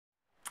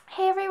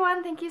Hey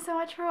everyone, thank you so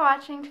much for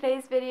watching.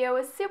 Today's video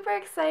was super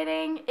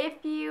exciting.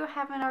 If you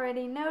haven't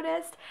already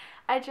noticed,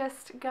 I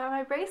just got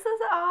my braces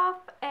off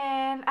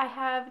and I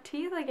have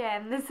teeth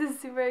again. This is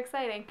super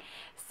exciting.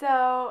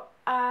 So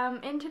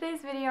in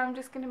today's video I'm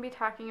just going to be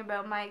talking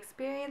about my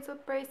experience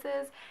with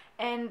braces,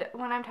 and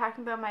when I'm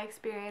talking about my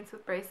experience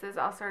with braces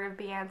I'll sort of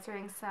be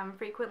answering some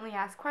frequently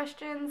asked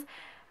questions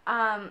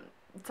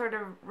sort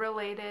of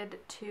related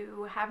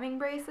to having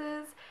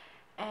braces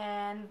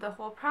and the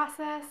whole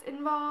process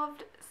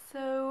involved.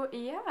 So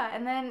yeah,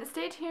 and then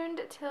stay tuned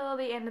till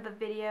the end of the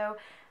video.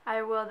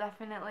 I will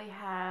definitely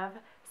have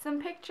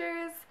some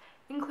pictures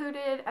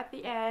included at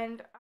the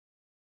end.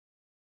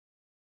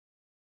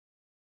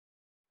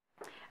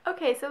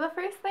 Okay, so the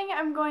first thing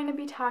I'm going to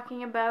be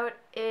talking about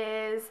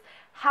is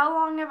how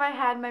long have I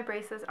had my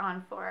braces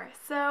on for.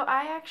 So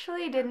I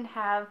actually didn't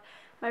have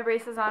my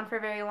braces on for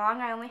very long.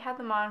 I only had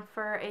them on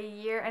for a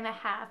year and a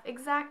half,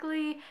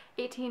 exactly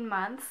 18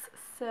 months,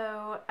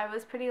 so I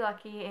was pretty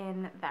lucky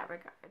in that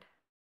regard.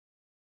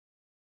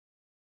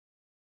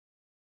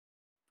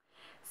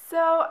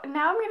 So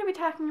now I'm going to be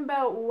talking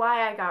about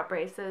why I got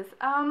braces.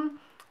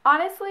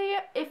 Honestly,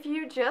 if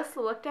you just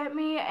looked at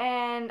me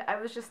and I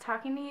was just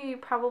talking to you, you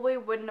probably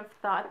wouldn't have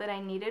thought that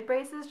I needed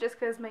braces just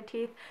because my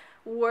teeth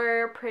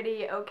were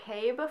pretty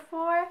okay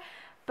before.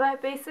 But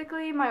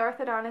basically, my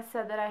orthodontist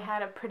said that I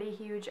had a pretty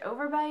huge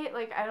overbite.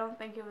 Like, I don't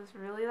think it was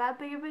really that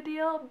big of a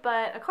deal,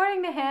 but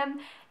according to him,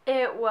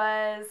 it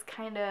was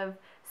kind of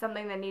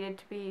something that needed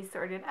to be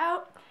sorted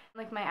out.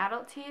 Like my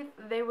adult teeth,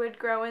 they would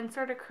grow in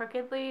sort of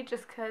crookedly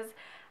just because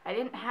I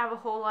didn't have a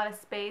whole lot of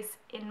space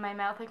in my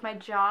mouth. Like my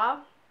jaw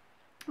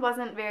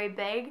wasn't very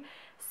big,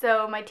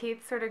 so my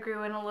teeth sort of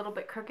grew in a little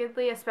bit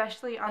crookedly,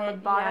 especially on the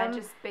bottom. Yeah,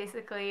 just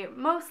basically,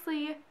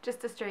 mostly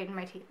just to straighten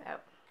my teeth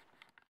out.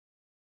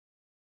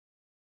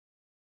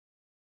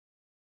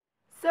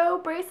 So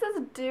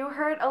braces do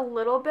hurt a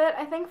little bit.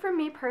 I think for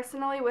me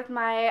personally, with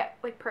my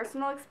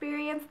personal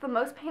experience, the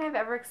most pain I've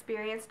ever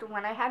experienced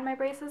when I had my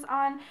braces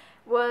on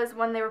was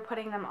when they were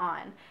putting them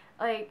on.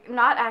 Like,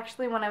 not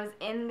actually when I was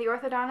in the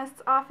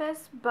orthodontist's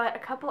office, but a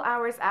couple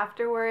hours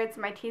afterwards,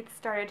 my teeth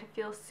started to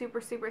feel super,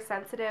 super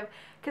sensitive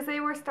because they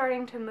were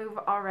starting to move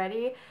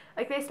already.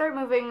 Like, they start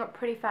moving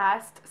pretty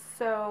fast,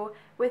 so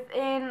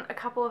within a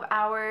couple of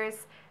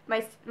hours,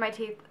 my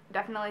teeth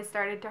definitely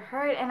started to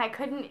hurt, and I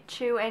couldn't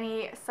chew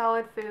any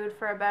solid food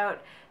for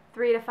about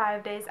 3 to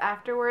 5 days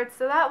afterwards,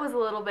 so that was a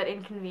little bit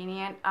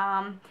inconvenient.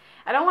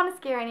 I don't want to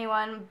scare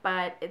anyone,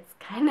 but it's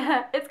kind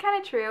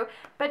of true.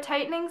 But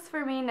tightenings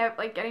for me,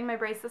 like getting my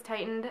braces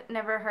tightened,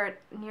 never hurt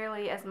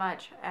nearly as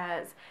much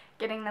as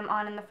getting them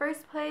on in the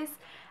first place.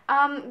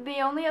 The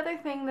only other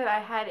thing that I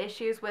had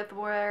issues with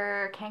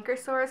were canker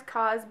sores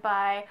caused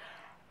by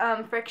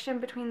friction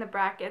between the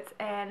brackets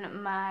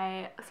and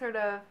my sort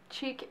of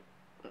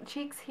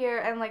cheeks here,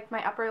 and like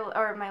my upper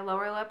or my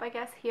lower lip, I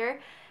guess, here.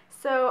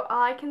 So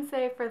all I can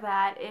say for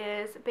that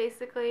is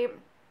basically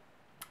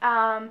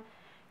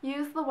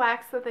use the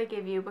wax that they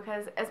give you,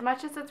 because as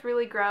much as it's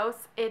really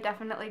gross, it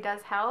definitely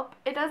does help.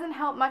 It doesn't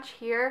help much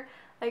here,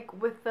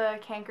 like with the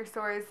canker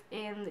sores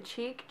in the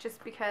cheek,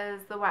 just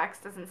because the wax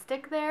doesn't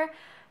stick there.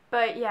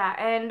 But yeah,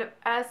 and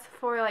as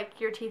for like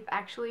your teeth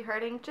actually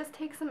hurting, just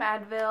take some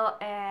Advil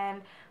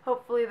and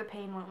hopefully the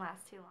pain won't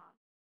last too long.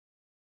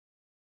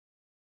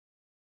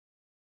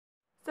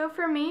 So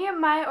for me,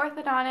 my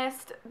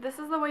orthodontist, this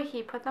is the way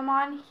he put them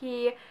on.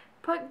 He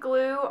put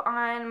glue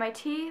on my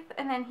teeth,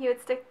 and then he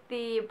would stick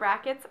the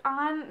brackets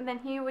on, and then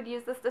he would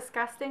use this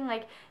disgusting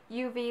like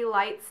UV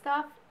light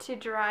stuff to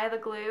dry the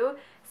glue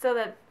so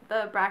that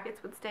the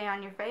brackets would stay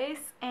on your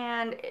face,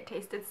 and it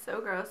tasted so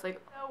gross.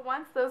 Like, so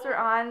once those were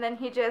on, then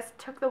he just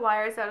took the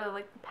wires out of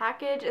like the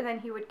package, and then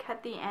he would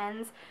cut the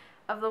ends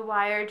of the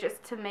wire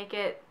just to make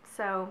it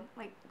so,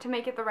 like, to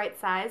make it the right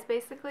size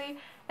basically,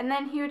 and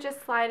then he would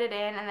just slide it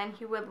in, and then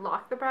he would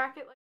lock the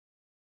bracket.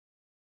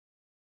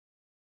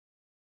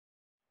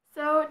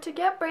 So to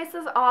get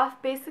braces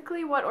off,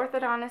 basically what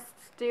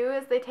orthodontists do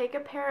is they take a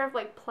pair of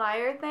like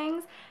plier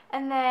things,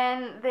 and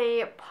then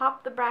they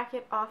pop the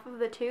bracket off of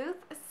the tooth.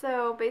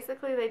 So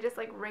basically they just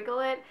like wriggle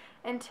it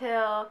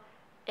until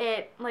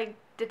it like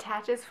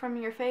detaches from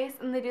your face,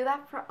 and they do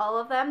that for all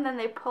of them. Then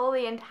they pull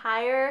the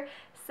entire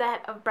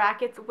set of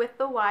brackets with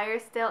the wire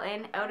still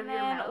in out of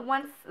your mouth.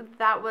 Once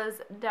that was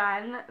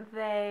done,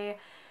 they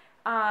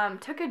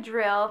took a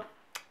drill.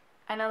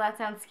 I know that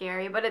sounds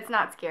scary, but it's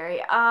not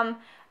scary.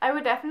 I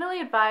would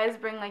definitely advise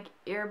bring like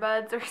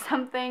earbuds or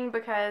something,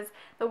 because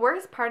the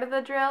worst part of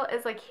the drill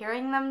is like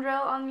hearing them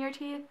drill on your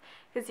teeth,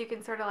 because you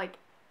can sort of like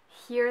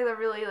hear the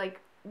really like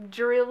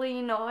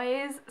drilly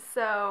noise,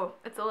 so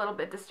it's a little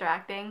bit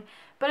distracting,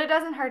 but it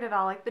doesn't hurt at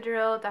all. Like, the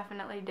drill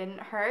definitely didn't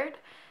hurt,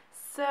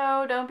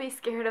 so don't be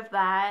scared of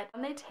that.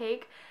 When they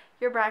take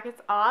your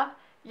brackets off,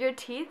 your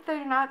teeth,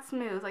 they're not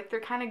smooth. Like, they're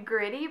kind of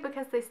gritty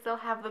because they still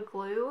have the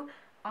glue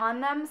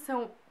on them,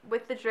 so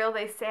with the drill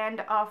they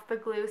sand off the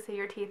glue so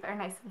your teeth are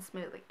nice and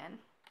smooth again.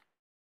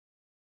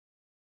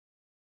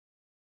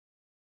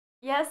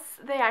 Yes,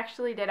 they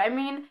actually did. I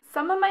mean,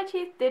 some of my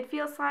teeth did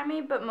feel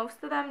slimy, but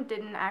most of them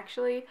didn't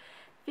actually.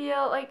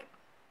 feel like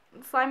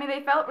slimy.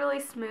 They felt really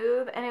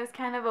smooth, and it was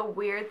kind of a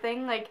weird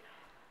thing. Like,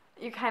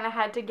 you kind of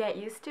had to get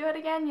used to it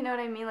again, you know what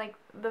I mean? Like,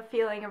 the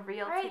feeling of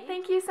real teeth. Alright,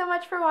 thank you so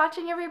much for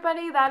watching,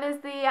 everybody. That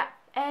is the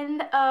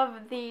end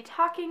of the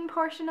talking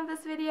portion of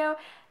this video.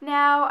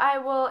 Now I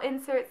will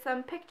insert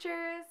some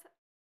pictures.